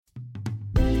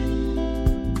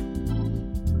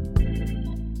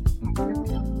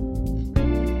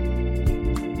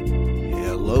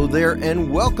there, and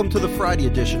welcome to the Friday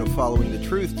edition of Following the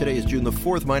Truth. Today is June the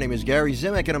 4th. My name is Gary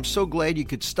Zimek, and I'm so glad you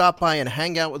could stop by and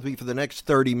hang out with me for the next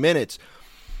 30 minutes.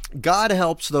 God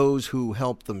helps those who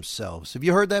help themselves. Have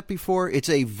you heard that before? It's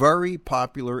a very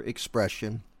popular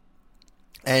expression.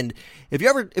 And if you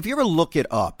ever look it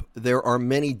up, there are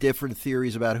many different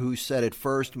theories about who said it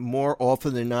first. More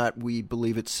often than not, we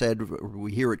believe it's said, or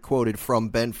we hear it quoted from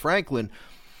Ben Franklin.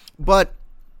 But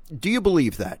do you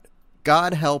believe that?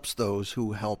 God helps those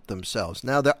who help themselves.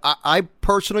 Now, I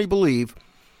personally believe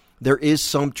there is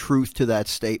some truth to that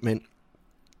statement.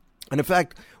 And in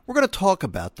fact, we're going to talk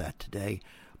about that today.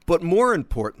 But more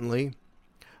importantly,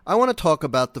 I want to talk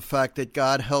about the fact that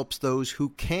God helps those who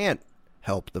can't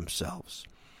help themselves.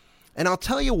 And I'll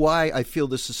tell you why I feel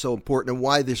this is so important and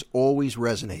why this always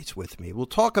resonates with me. We'll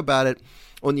talk about it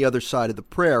on the other side of the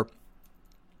prayer.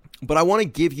 But I want to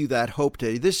give you that hope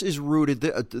today. This is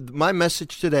rooted, my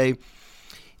message today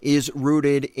is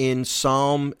rooted in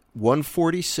Psalm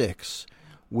 146,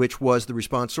 which was the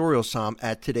responsorial psalm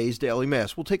at today's daily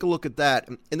mass. We'll take a look at that,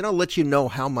 and then I'll let you know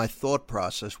how my thought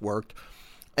process worked.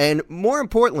 And more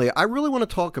importantly, I really want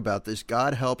to talk about this.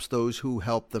 God helps those who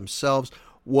help themselves,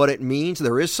 what it means.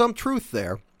 There is some truth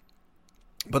there,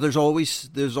 but there's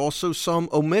also some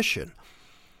omission.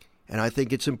 And I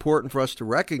think it's important for us to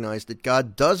recognize that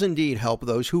God does indeed help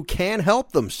those who can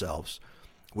help themselves,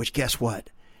 which, guess what?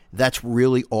 That's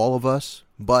really all of us.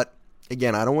 But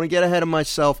again, I don't want to get ahead of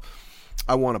myself.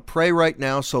 I want to pray right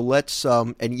now. So let's,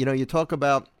 you talk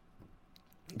about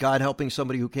God helping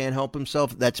somebody who can't help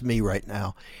himself. That's me right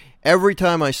now. Every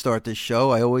time I start this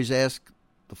show, I always ask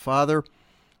the Father,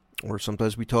 or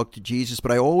sometimes we talk to Jesus,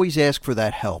 but I always ask for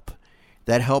that help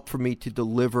for me to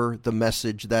deliver the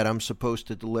message that I'm supposed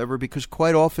to deliver, because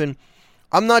quite often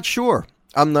I'm not sure.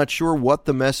 I'm not sure what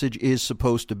the message is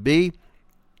supposed to be.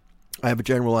 I have a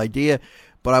general idea,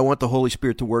 but I want the Holy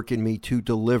Spirit to work in me to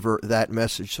deliver that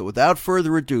message. So without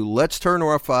further ado, let's turn to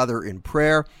our Father in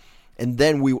prayer, and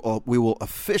then we will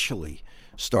officially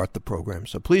start the program.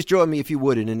 So please join me, if you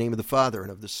would, in the name of the Father,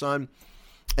 and of the Son,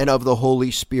 and of the Holy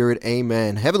Spirit.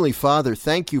 Amen. Heavenly Father,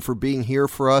 thank you for being here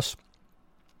for us.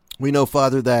 We know,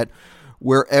 Father, that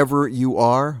wherever you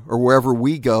are, or wherever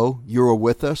we go, you are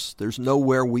with us. There's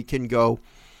nowhere we can go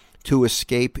to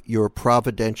escape your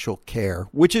providential care,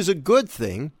 which is a good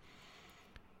thing,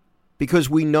 because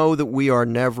we know that we are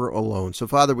never alone. So,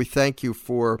 Father, we thank you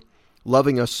for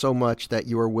loving us so much that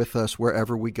you are with us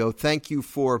wherever we go. Thank you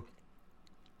for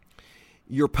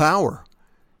your power,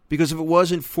 because if it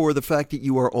wasn't for the fact that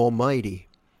you are almighty,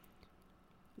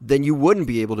 then you wouldn't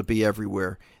be able to be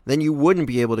everywhere. Then you wouldn't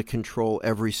be able to control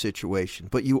every situation.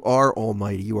 But you are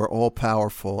almighty. You are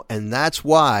all-powerful, and that's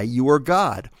why you are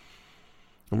God.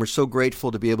 And we're so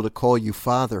grateful to be able to call you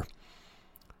Father.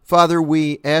 Father,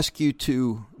 we ask you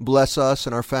to bless us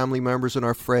and our family members and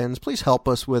our friends. Please help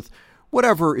us with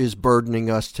whatever is burdening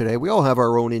us today. We all have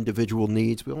our own individual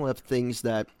needs. We all have things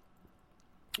that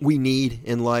we need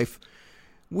in life.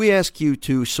 We ask you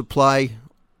to supply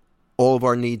all of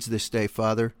our needs this day,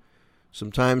 Father.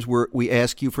 Sometimes we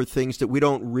ask you for things that we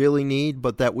don't really need,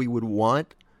 but that we would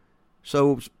want.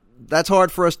 So that's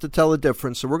hard for us to tell the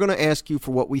difference. So we're going to ask you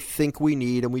for what we think we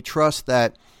need, and we trust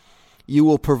that you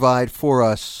will provide for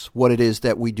us what it is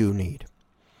that we do need.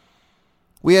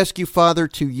 We ask you, Father,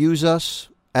 to use us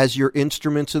as your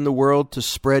instruments in the world to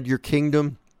spread your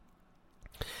kingdom,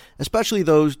 especially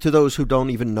to those who don't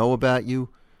even know about you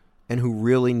and who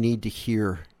really need to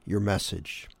hear your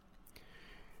message.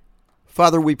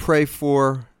 Father, we pray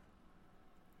for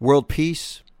world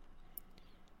peace.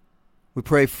 We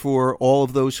pray for all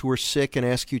of those who are sick and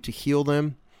ask you to heal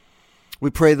them. We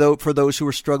pray for those who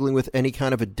are struggling with any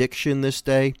kind of addiction this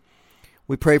day.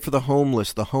 We pray for the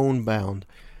homeless, the homebound,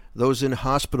 those in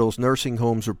hospitals, nursing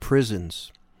homes, or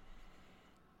prisons.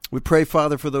 We pray,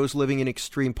 Father, for those living in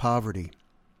extreme poverty.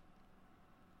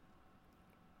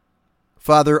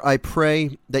 Father, I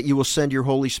pray that you will send your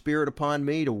Holy Spirit upon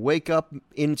me to wake up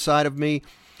inside of me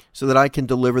so that I can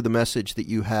deliver the message that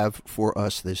you have for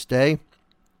us this day.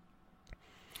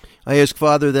 I ask,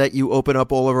 Father, that you open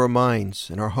up all of our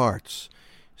minds and our hearts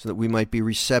so that we might be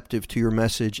receptive to your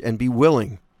message and be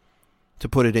willing to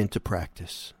put it into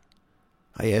practice.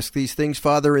 I ask these things,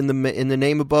 Father, in the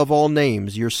name above all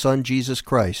names, your Son, Jesus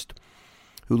Christ,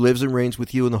 who lives and reigns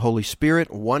with you in the Holy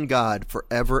Spirit, one God,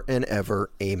 forever and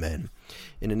ever. Amen.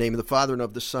 In the name of the Father, and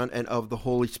of the Son, and of the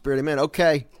Holy Spirit. Amen.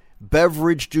 Okay,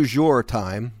 beverage du jour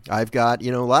time. I've got,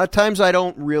 a lot of times I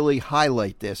don't really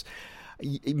highlight this.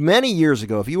 Many years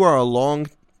ago, if you are a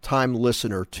long-time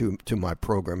listener to my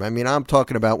program, I'm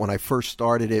talking about when I first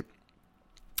started it,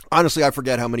 Honestly, I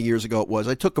forget how many years ago it was.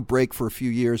 I took a break for a few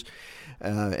years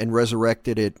and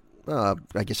resurrected it,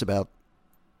 I guess about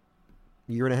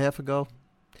a year and a half ago.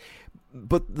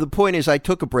 But the point is, I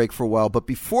took a break for a while. But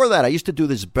before that, I used to do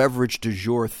this beverage du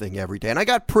jour thing every day. And I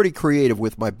got pretty creative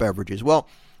with my beverages. Well,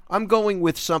 I'm going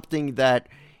with something that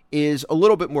is a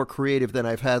little bit more creative than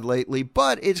I've had lately.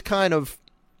 But it's kind of,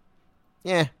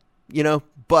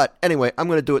 But anyway, I'm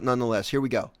going to do it nonetheless. Here we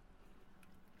go.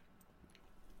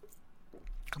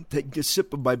 I'm taking a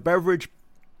sip of my beverage.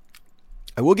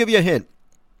 I will give you a hint.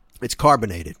 It's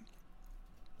carbonated.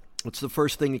 What's the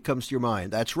first thing that comes to your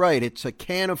mind? That's right. It's a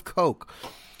can of Coke.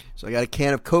 So I got a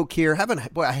can of Coke here.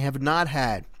 I have not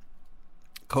had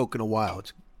Coke in a while.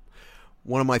 It's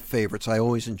one of my favorites. I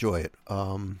always enjoy it.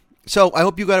 So I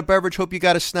hope you got a beverage. Hope you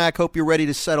got a snack. Hope you're ready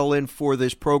to settle in for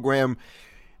this program.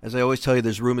 As I always tell you,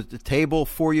 there's room at the table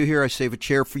for you here. I save a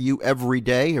chair for you every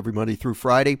day, every Monday through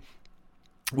Friday.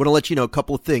 I want to let you know a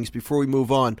couple of things before we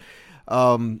move on.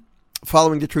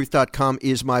 FollowingTheTruth.com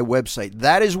is my website.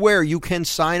 That is where you can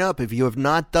sign up if you have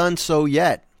not done so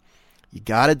yet. You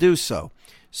got to do so.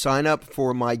 Sign up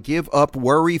for my Give Up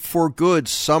Worry for Good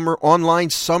online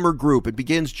summer group. It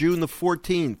begins June the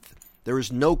 14th. There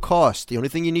is no cost. The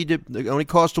only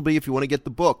cost will be if you want to get the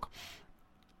book.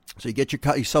 So you get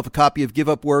yourself a copy of Give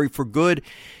Up Worry for Good,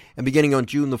 and beginning on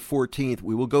June the 14th,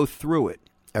 we will go through it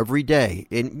every day.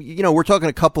 And, we're talking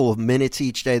a couple of minutes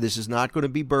each day. This is not going to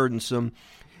be burdensome.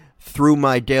 Through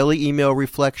my daily email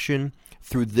reflection,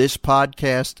 through this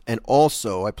podcast, and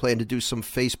also I plan to do some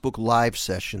Facebook Live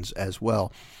sessions as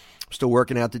well. I'm still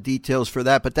working out the details for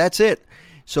that, but that's it.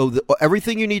 So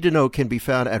everything you need to know can be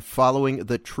found at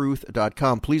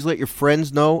followingthetruth.com. Please let your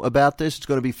friends know about this. It's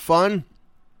going to be fun.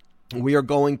 We are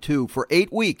going to, for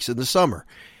 8 weeks in the summer.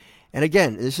 And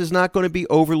again, this is not going to be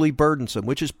overly burdensome,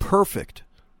 which is perfect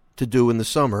to do in the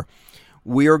summer.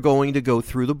 We are going to go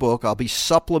through the book. I'll be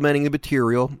supplementing the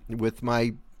material with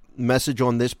my message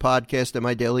on this podcast and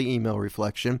my daily email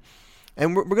reflection.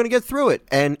 And we're going to get through it.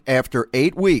 And after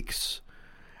 8 weeks,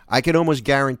 I can almost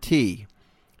guarantee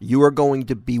you are going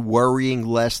to be worrying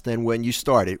less than when you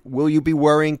started. Will you be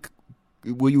worrying?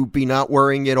 Will you be not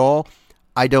worrying at all?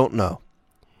 I don't know.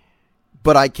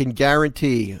 But I can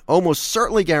guarantee, almost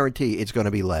certainly guarantee, it's going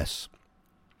to be less.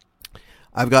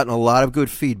 I've gotten a lot of good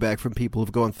feedback from people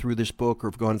who've gone through this book or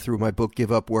have gone through my book,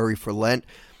 Give Up Worry for Lent.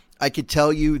 I could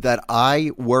tell you that I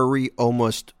worry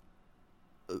almost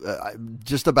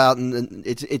just about,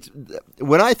 it's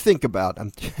when I think about,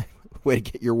 way to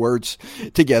get your words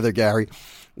together, Gary.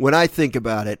 When I think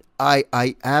about it,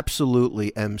 I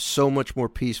absolutely am so much more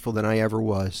peaceful than I ever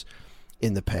was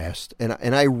in the past.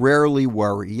 And I rarely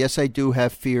worry. Yes, I do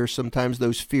have fears. Sometimes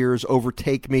those fears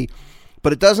overtake me,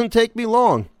 but it doesn't take me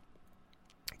long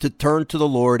to turn to the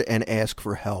Lord and ask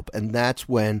for help. And that's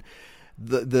when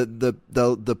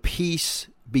the peace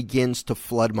begins to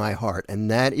flood my heart. And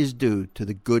that is due to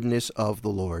the goodness of the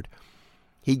Lord.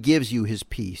 He gives you his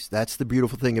peace. That's the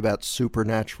beautiful thing about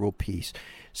supernatural peace.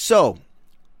 So,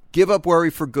 Give Up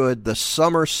Worry for Good, the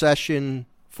summer session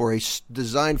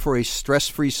designed for a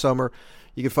stress-free summer.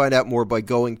 You can find out more by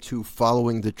going to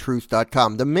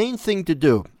followingthetruth.com. The main thing to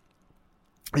do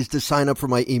is to sign up for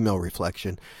my email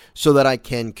reflection so that I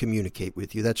can communicate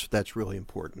with you. That's really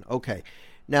important. Okay.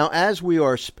 Now, as we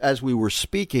were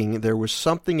speaking, there was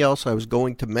something else I was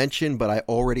going to mention, but I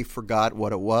already forgot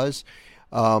what it was.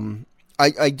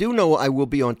 I do know I will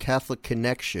be on Catholic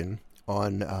Connection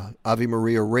on Ave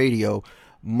Maria Radio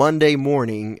Monday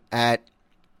morning at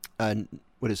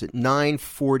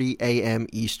 9:40 a.m.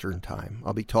 Eastern Time.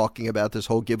 I'll be talking about this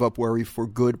whole Give Up Worry for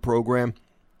Good program.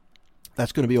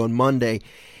 That's going to be on Monday.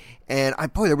 And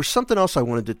there was something else I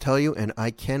wanted to tell you, and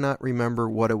I cannot remember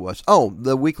what it was. Oh,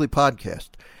 the weekly podcast.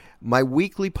 My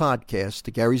weekly podcast,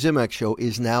 The Gary Zimak Show,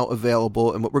 is now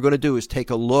available. And what we're going to do is take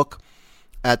a look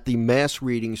at the mass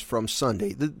readings from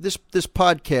Sunday. This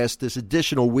podcast, this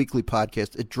additional weekly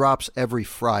podcast, it drops every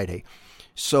Friday.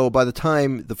 So by the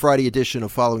time the Friday edition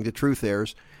of Following the Truth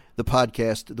airs, the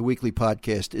weekly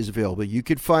podcast is available. You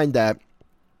can find that.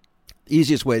 The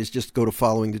easiest way is just go to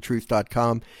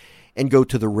followingthetruth.com and go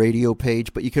to the radio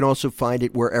page, but you can also find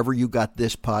it wherever you got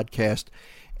this podcast.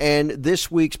 And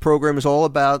this week's program is all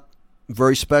about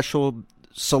very special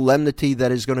solemnity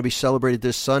that is going to be celebrated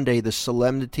this Sunday, the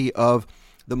solemnity of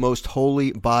the most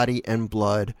holy body and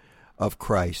blood of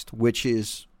Christ, which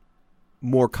is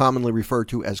more commonly referred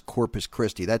to as Corpus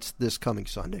Christi. That's this coming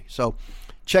Sunday. So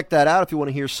check that out if you want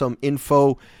to hear some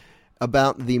info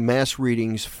about the mass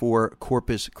readings for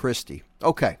Corpus Christi.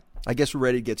 Okay, I guess we're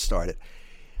ready to get started.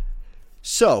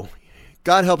 So,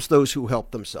 God helps those who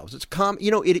help themselves. It's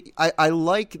I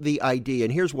like the idea,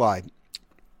 and here's why.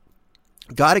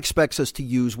 God expects us to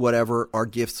use whatever our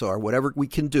gifts are, whatever we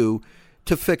can do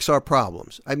to fix our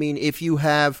problems. I mean, if you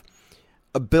have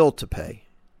a bill to pay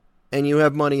and you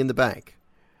have money in the bank,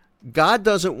 God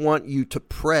doesn't want you to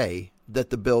pray that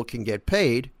the bill can get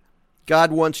paid.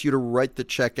 God wants you to write the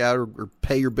check out or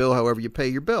pay your bill however you pay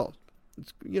your bill.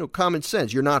 It's, common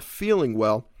sense. You're not feeling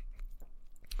well.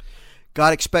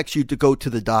 God expects you to go to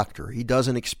the doctor. He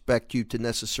doesn't expect you to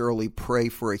necessarily pray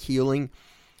for a healing.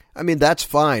 I mean, that's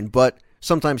fine, but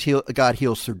sometimes God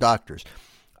heals through doctors.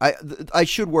 I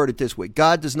should word it this way.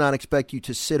 God does not expect you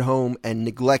to sit home and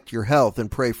neglect your health and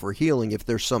pray for healing if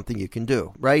there's something you can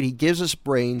do, right? He gives us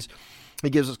brains.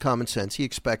 He gives us common sense. He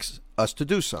expects us to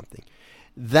do something.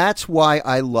 That's why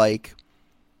I like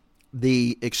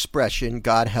the expression,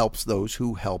 God helps those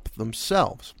who help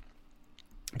themselves.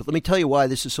 But let me tell you why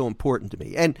this is so important to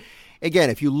me. And again,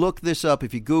 if you look this up,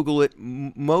 if you Google it,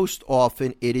 most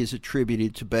often it is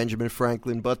attributed to Benjamin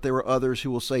Franklin, but there are others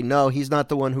who will say, no, he's not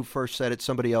the one who first said it.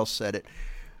 Somebody else said it.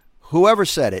 Whoever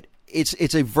said it,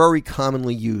 it's a very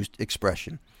commonly used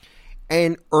expression.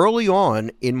 And early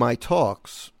on in my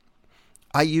talks,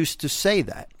 I used to say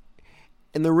that.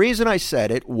 And the reason I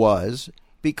said it was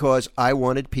because I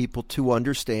wanted people to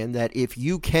understand that if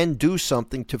you can do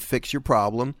something to fix your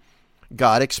problem,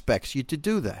 God expects you to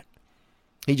do that.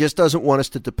 He just doesn't want us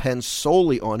to depend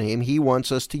solely on him. He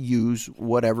wants us to use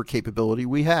whatever capability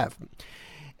we have.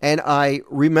 And I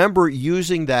remember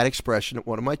using that expression at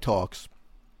one of my talks,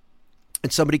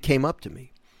 and somebody came up to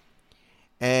me.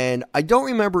 And I don't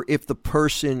remember if the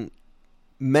person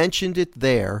mentioned it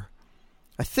there.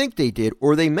 I think they did,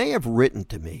 or they may have written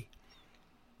to me.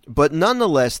 But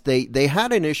nonetheless, they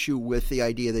had an issue with the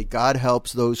idea that God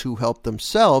helps those who help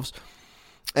themselves.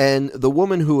 And the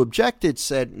woman who objected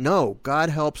said, no, God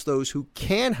helps those who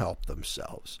can help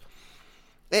themselves.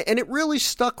 And it really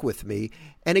stuck with me.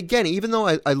 And again, even though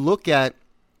I look at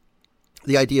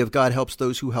the idea of God helps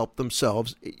those who help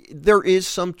themselves, there is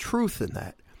some truth in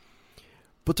that.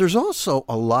 But there's also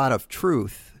a lot of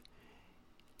truth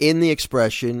in the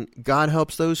expression, God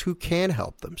helps those who can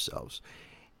help themselves.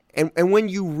 And when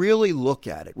you really look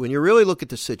at it, when you really look at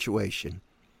the situation,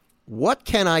 what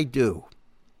can I do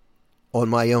on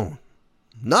my own?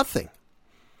 Nothing.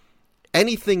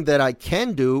 Anything that I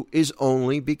can do is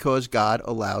only because God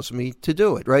allows me to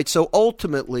do it, right? So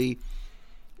ultimately,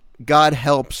 God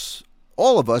helps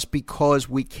all of us because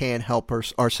we can't help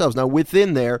ourselves. Now,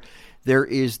 within there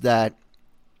is that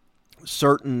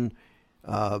certain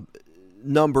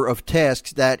number of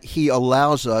tasks that he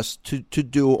allows us to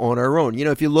do on our own.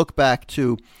 If you look back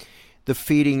to the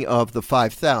feeding of the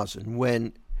 5,000,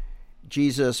 when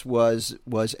Jesus was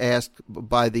asked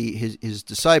by his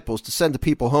disciples to send the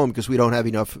people home because we don't have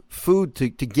enough food to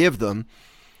give them.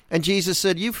 And Jesus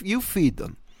said, you feed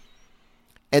them.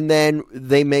 And then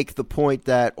they make the point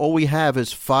that all we have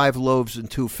is 5 loaves and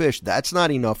 2 fish. That's not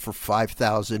enough for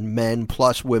 5,000 men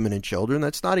plus women and children.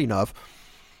 That's not enough.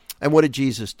 And what did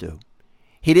Jesus do?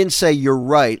 He didn't say, you're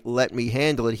right, let me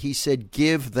handle it. He said,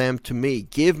 give them to me.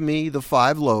 Give me the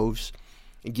 5 loaves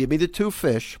and give me the 2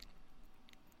 fish.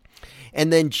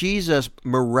 And then Jesus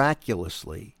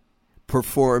miraculously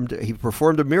performed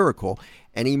a miracle,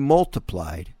 and he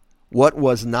multiplied what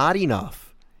was not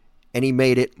enough, and he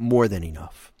made it more than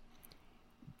enough.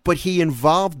 But he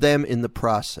involved them in the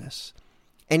process,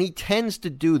 and he tends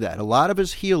to do that. A lot of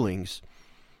his healings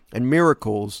and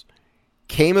miracles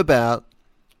came about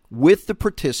with the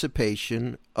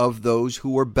participation of those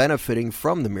who were benefiting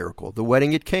from the miracle. The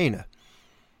wedding at Cana.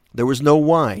 There was no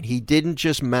wine. He didn't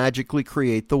just magically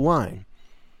create the wine.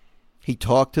 He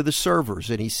talked to the servers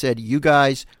and he said, you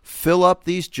guys fill up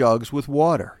these jugs with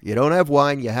water. You don't have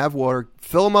wine, you have water.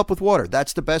 Fill them up with water.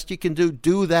 That's the best you can do.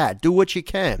 Do that. Do what you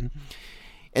can.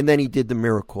 And then he did the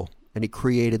miracle and he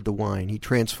created the wine. He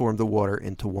transformed the water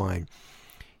into wine.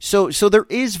 So there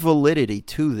is validity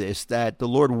to this, that the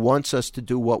Lord wants us to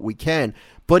do what we can.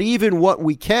 But even what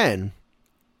we can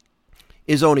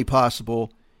is only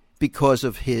possible because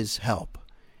of his help.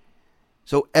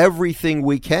 So everything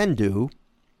we can do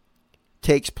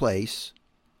takes place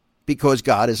because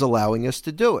God is allowing us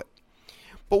to do it.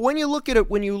 But when you look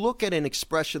at an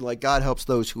expression like God helps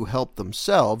those who help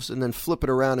themselves, and then flip it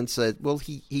around and say, well,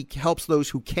 he helps those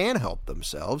who can help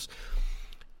themselves,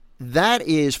 that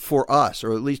is for us,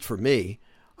 or at least for me,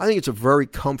 I think it's a very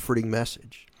comforting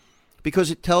message,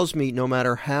 because it tells me no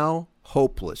matter how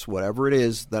hopeless whatever it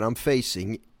is that I'm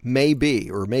facing may be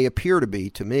or may appear to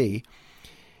be to me,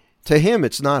 to him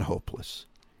it's not hopeless.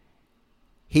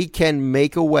 He can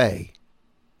make a way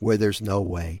where there's no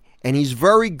way, and he's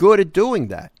very good at doing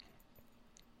that.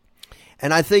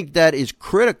 And I think that is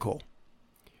critical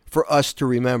for us to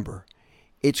remember.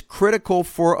 it's critical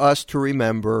for us to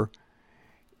remember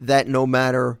that no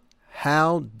matter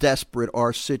how desperate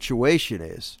our situation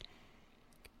is,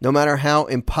 no matter how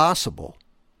impossible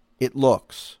it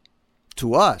looks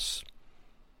to us,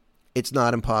 it's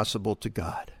not impossible to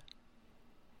God.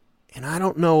 And I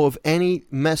don't know of any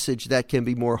message that can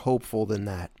be more hopeful than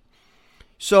that.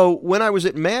 So when I was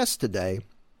at Mass today,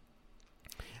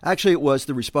 actually it was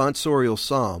the responsorial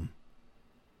psalm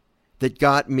that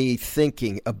got me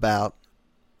thinking about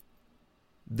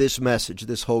this message,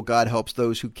 this whole God helps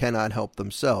those who cannot help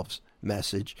themselves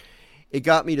message. It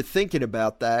got me to thinking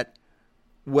about that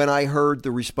when I heard the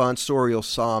responsorial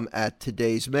psalm at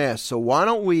today's Mass. So why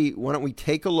don't we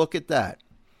take a look at that?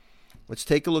 Let's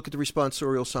take a look at the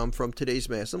responsorial psalm from today's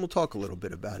Mass, and we'll talk a little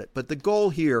bit about it. But the goal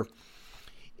here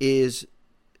is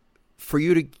for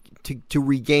you to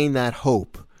regain that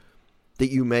hope that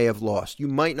you may have lost. You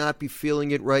might not be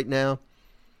feeling it right now.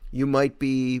 You might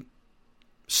be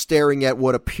staring at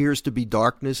what appears to be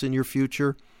darkness in your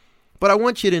future. But I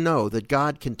want you to know that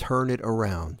God can turn it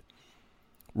around.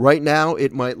 Right now,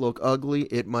 it might look ugly.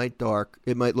 It might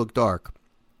look dark.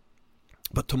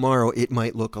 But tomorrow, it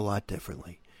might look a lot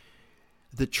differently.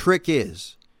 The trick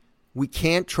is, we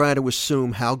can't try to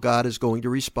assume how God is going to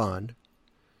respond.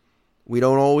 We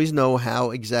don't always know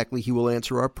how exactly he will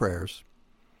answer our prayers.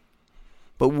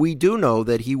 But we do know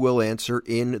that he will answer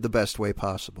in the best way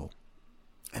possible.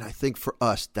 And I think for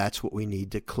us, that's what we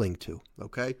need to cling to,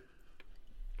 okay?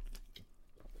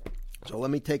 So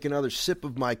let me take another sip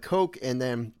of my Coke, and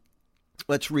then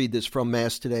let's read this from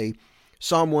Mass today.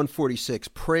 Psalm 146,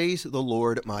 Praise the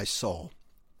Lord, my soul.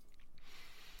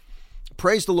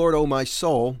 Praise the Lord, O my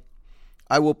soul.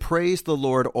 I will praise the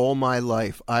Lord all my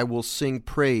life. I will sing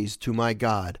praise to my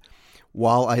God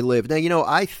while I live. Now,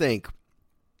 I think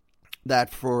that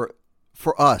for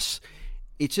us,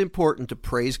 it's important to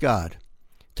praise God,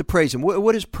 to praise him.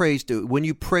 What does praise do? When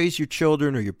you praise your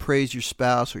children, or you praise your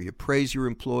spouse, or you praise your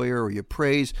employer, or you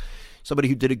praise somebody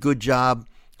who did a good job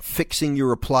fixing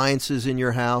your appliances in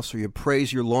your house, or you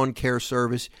praise your lawn care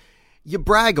service, you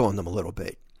brag on them a little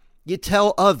bit. You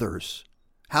tell others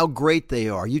how great they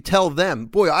are. You tell them,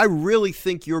 boy, I really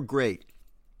think you're great.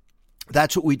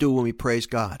 That's what we do when we praise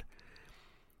God.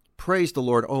 Praise the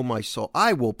Lord, O my soul.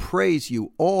 I will praise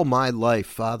you all my life,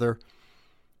 Father.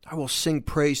 I will sing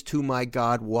praise to my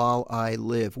God while I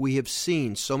live. We have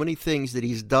seen so many things that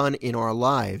he's done in our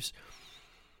lives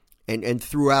and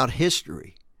throughout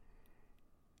history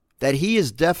that he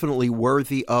is definitely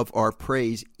worthy of our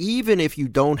praise, even if you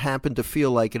don't happen to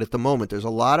feel like it at the moment. There's a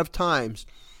lot of times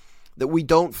that we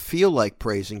don't feel like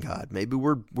praising God. Maybe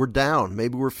we're down.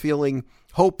 Maybe we're feeling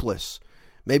hopeless.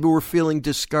 Maybe we're feeling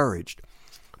discouraged.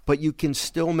 But you can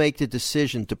still make the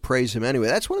decision to praise him anyway.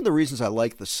 That's one of the reasons I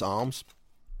like the Psalms.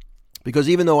 Because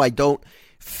even though I don't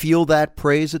feel that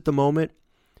praise at the moment,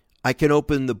 I can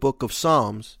open the book of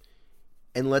Psalms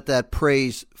and let that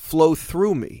praise flow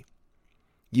through me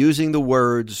using the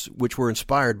words which were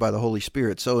inspired by the Holy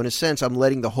Spirit. So in a sense, I'm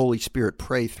letting the Holy Spirit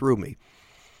pray through me.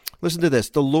 Listen to this.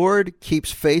 The Lord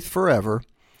keeps faith forever,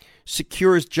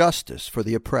 secures justice for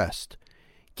the oppressed,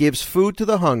 gives food to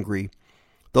the hungry.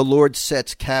 The Lord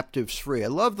sets captives free. I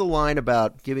love the line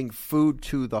about giving food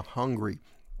to the hungry.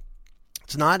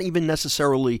 It's not even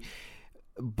necessarily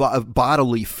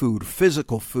bodily food,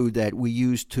 physical food that we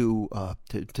use to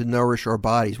nourish our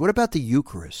bodies. What about the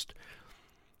Eucharist?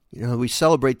 We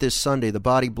celebrate this Sunday the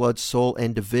body, blood, soul,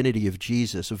 and divinity of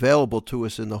Jesus, available to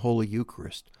us in the Holy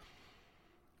Eucharist.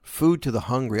 Food to the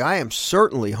hungry. I am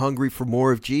certainly hungry for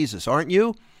more of Jesus, aren't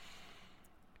you?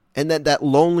 And that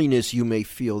loneliness you may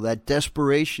feel, that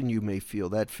desperation you may feel,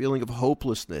 that feeling of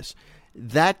hopelessness,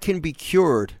 that can be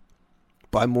cured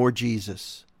by more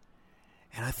Jesus.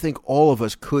 And I think all of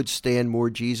us could stand more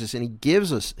Jesus, and he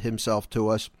gives us himself to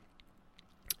us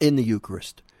in the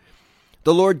Eucharist.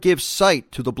 The Lord gives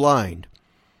sight to the blind.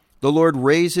 The Lord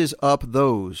raises up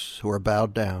those who are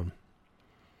bowed down.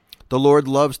 The Lord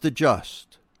loves the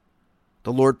just.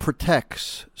 The Lord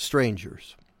protects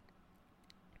strangers.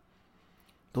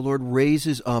 The Lord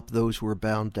raises up those who are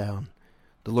bound down.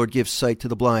 The Lord gives sight to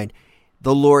the blind.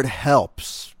 The Lord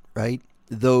helps, right,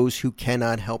 those who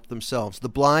cannot help themselves. The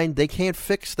blind, they can't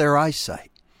fix their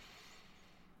eyesight.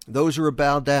 Those who are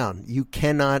bowed down, you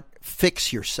cannot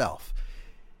fix yourself.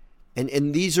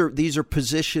 And these are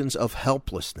positions of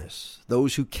helplessness.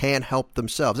 Those who can't help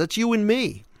themselves. That's you and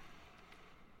me.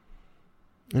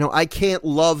 I can't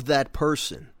love that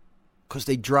person because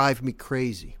they drive me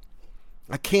crazy.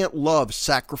 I can't love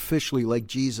sacrificially like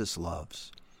Jesus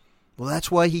loves. Well,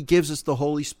 that's why he gives us the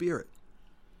Holy Spirit.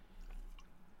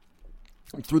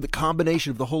 And through the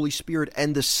combination of the Holy Spirit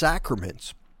and the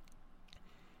sacraments,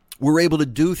 We're able to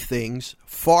do things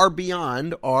far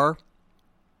beyond our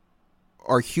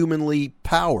humanly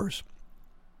powers.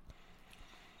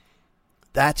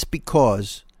 That's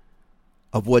because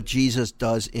of what Jesus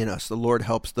does in us. The Lord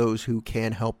helps those who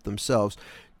can't help themselves.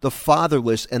 The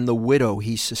fatherless and the widow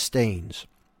he sustains.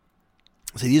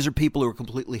 See, these are people who are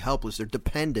completely helpless. They're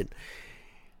dependent.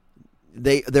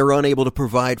 They're unable to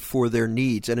provide for their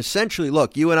needs. And essentially,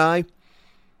 look, you and I,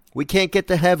 we can't get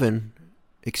to heaven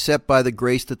except by the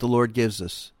grace that the Lord gives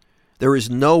us. There is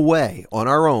no way on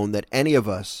our own that any of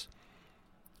us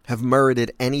have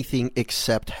merited anything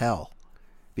except hell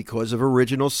because of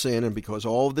original sin and because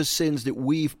all of the sins that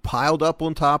we've piled up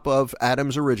on top of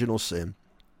Adam's original sin.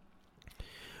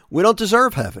 We don't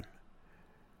deserve heaven.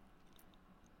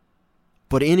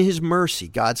 But in his mercy,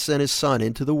 God sent his Son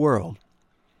into the world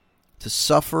to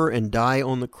suffer and die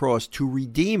on the cross to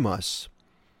redeem us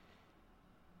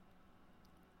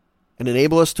and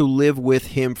enable us to live with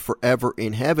him forever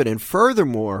in heaven. And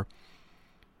furthermore,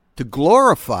 to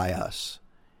glorify us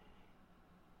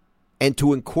and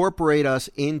to incorporate us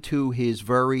into his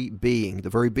very being, the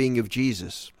very being of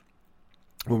Jesus.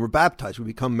 When we're baptized, we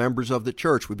become members of the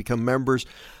church. We become members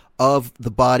of the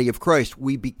body of Christ.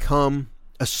 We become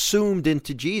assumed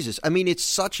into Jesus. I mean, it's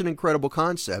such an incredible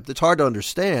concept. It's hard to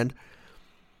understand.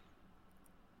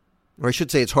 Or I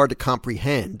should say it's hard to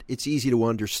comprehend. It's easy to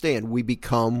understand. We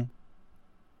become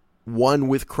one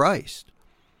with Christ.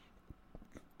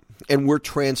 And we're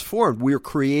transformed. We're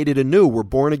created anew. We're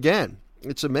born again.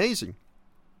 It's amazing.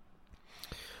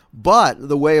 But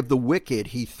the way of the wicked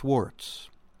he thwarts.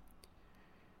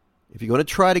 If you're going to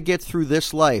try to get through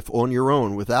this life on your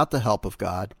own without the help of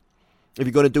God, if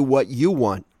you're going to do what you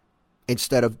want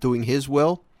instead of doing his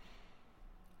will,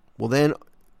 well then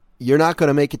you're not going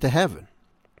to make it to heaven.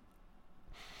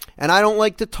 And I don't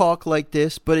like to talk like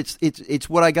this, but it's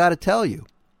what I got to tell you.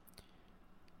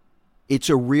 It's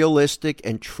a realistic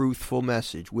and truthful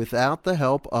message. Without the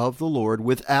help of the Lord,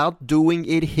 without doing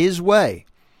it his way,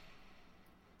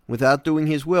 without doing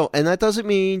his will. And that doesn't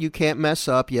mean you can't mess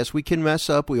up. Yes, we can mess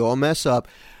up. We all mess up.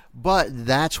 But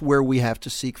that's where we have to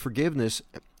seek forgiveness.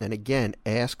 And again,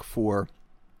 ask for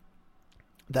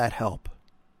that help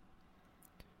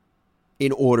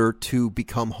in order to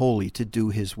become holy, to do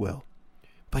his will.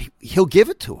 But he'll give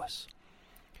it to us.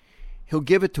 He'll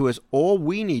give it to us. All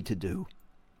we need to do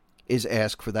is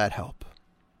ask for that help.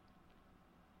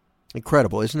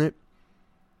 Incredible, isn't it?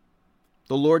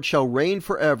 The Lord shall reign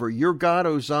forever, your God,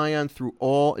 O Zion, through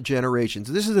all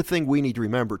generations. This is the thing we need to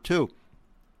remember, too.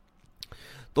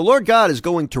 The Lord God is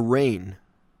going to reign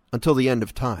until the end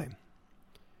of time.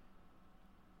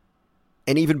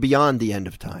 And even beyond the end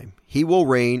of time. He will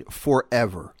reign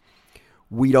forever.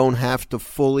 We don't have to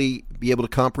fully be able to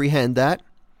comprehend that.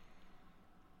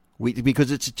 Because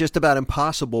it's just about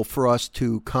impossible for us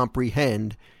to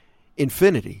comprehend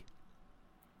infinity.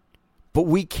 But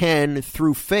we can,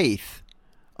 through faith,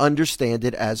 understand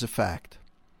it as a fact.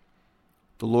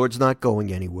 The Lord's not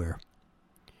going anywhere.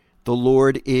 The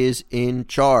Lord is in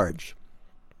charge.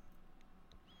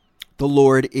 The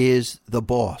Lord is the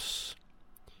boss.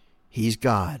 He's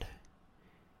God.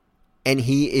 And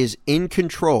he is in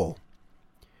control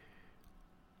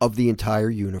of the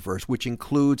entire universe, which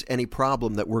includes any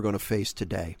problem that we're going to face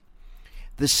today.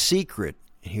 The secret,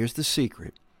 here's the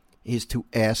secret, is to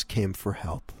ask him for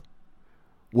help.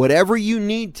 Whatever you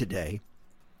need today,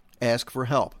 ask for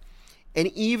help. And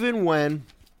even when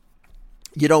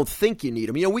you don't think you need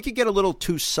him, we could get a little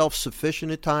too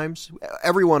self-sufficient at times.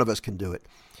 Every one of us can do it.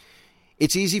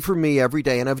 It's easy for me every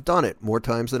day, and I've done it more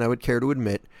times than I would care to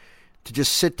admit, to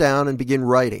just sit down and begin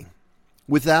writing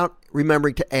without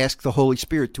remembering to ask the Holy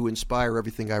Spirit to inspire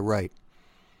everything I write.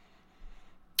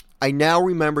 I now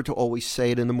remember to always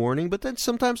say it in the morning, but then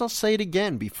sometimes I'll say it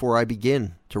again before I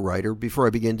begin to write or before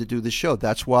I begin to do the show.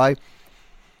 That's why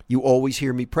you always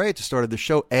hear me pray at the start of the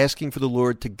show, asking for the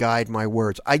Lord to guide my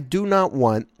words. I do not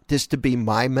want this to be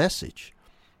my message.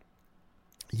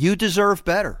 You deserve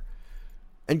better,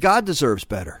 and God deserves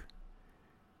better.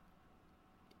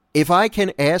 If I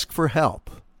can ask for help,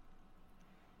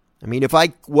 if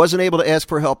I wasn't able to ask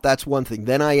for help, that's one thing.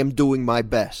 Then I am doing my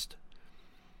best,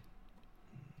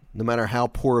 no matter how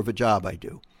poor of a job I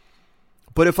do.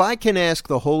 But if I can ask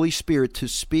the Holy Spirit to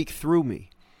speak through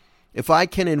me, if I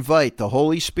can invite the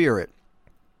Holy Spirit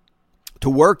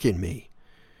to work in me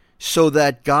so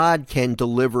that God can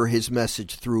deliver his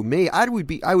message through me, it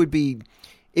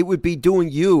would be doing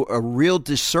you a real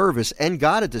disservice and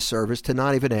God a disservice to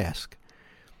not even ask.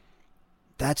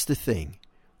 That's the thing.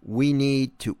 We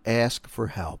need to ask for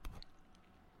help.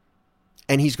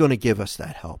 And he's going to give us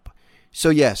that help. So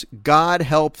yes, God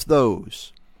helps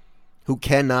those who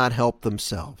cannot help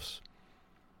themselves.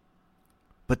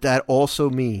 But that also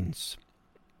means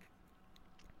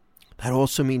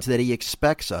that he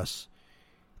expects us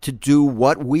to do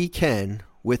what we can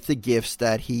with the gifts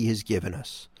that he has given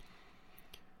us.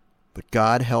 But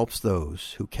God helps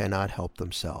those who cannot help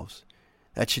themselves.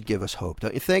 That should give us hope,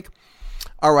 don't you think?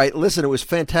 All right, listen, it was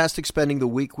fantastic spending the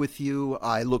week with you.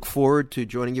 I look forward to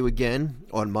joining you again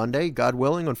on Monday, God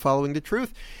willing, on Following the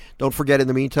Truth. Don't forget, in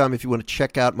the meantime, if you want to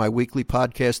check out my weekly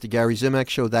podcast, The Gary Zimak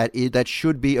Show, that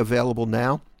should be available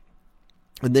now.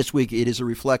 And this week, it is a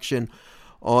reflection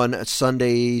on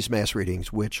Sunday's Mass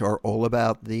readings, which are all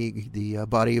about the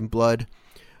body and blood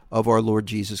of our Lord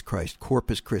Jesus Christ,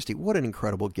 Corpus Christi. What an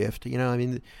incredible gift.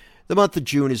 The month of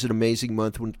June is an amazing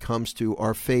month when it comes to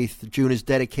our faith. June is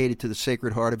dedicated to the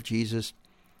Sacred Heart of Jesus.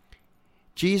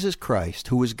 Jesus Christ,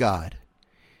 who is God,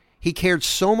 he cared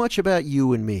so much about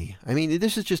you and me.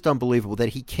 This is just unbelievable that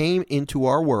he came into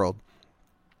our world,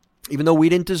 even though we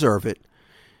didn't deserve it,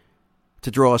 to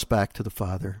draw us back to the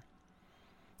Father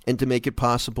and to make it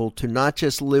possible to not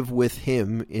just live with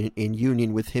him in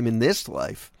union with him in this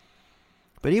life,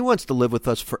 but he wants to live with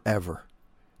us forever.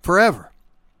 Forever.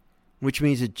 Which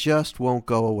means it just won't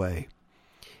go away.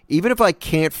 Even if I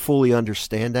can't fully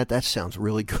understand that sounds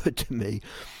really good to me.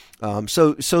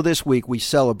 So this week we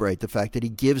celebrate the fact that he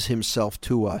gives himself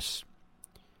to us.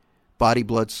 Body,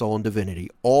 blood, soul, and divinity.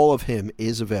 All of him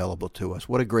is available to us.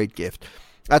 What a great gift.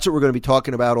 That's what we're going to be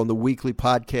talking about on the weekly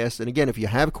podcast. And again, if you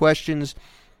have questions,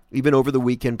 even over the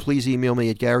weekend, please email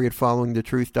me at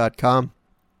gary@followingthetruth.com.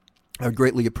 I would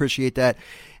greatly appreciate that.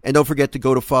 And don't forget to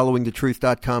go to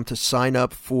followingthetruth.com to sign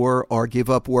up for our Give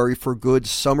Up Worry for Good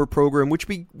summer program, which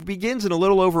begins in a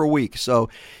little over a week. So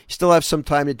you still have some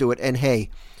time to do it. And hey,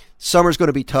 summer's going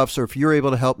to be tough. So if you're able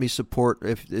to help me support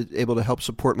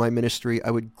my ministry,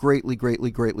 I would greatly, greatly,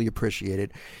 greatly appreciate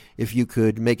it if you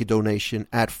could make a donation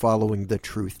at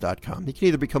followingthetruth.com. You can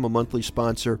either become a monthly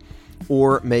sponsor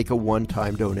or make a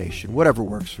one-time donation, whatever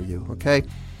works for you. Okay.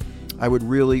 I would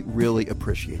really, really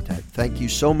appreciate that. Thank you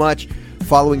so much.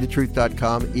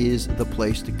 Followingthetruth.com is the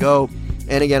place to go.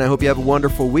 And again, I hope you have a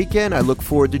wonderful weekend. I look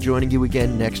forward to joining you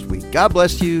again next week. God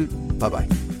bless you.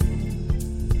 Bye-bye.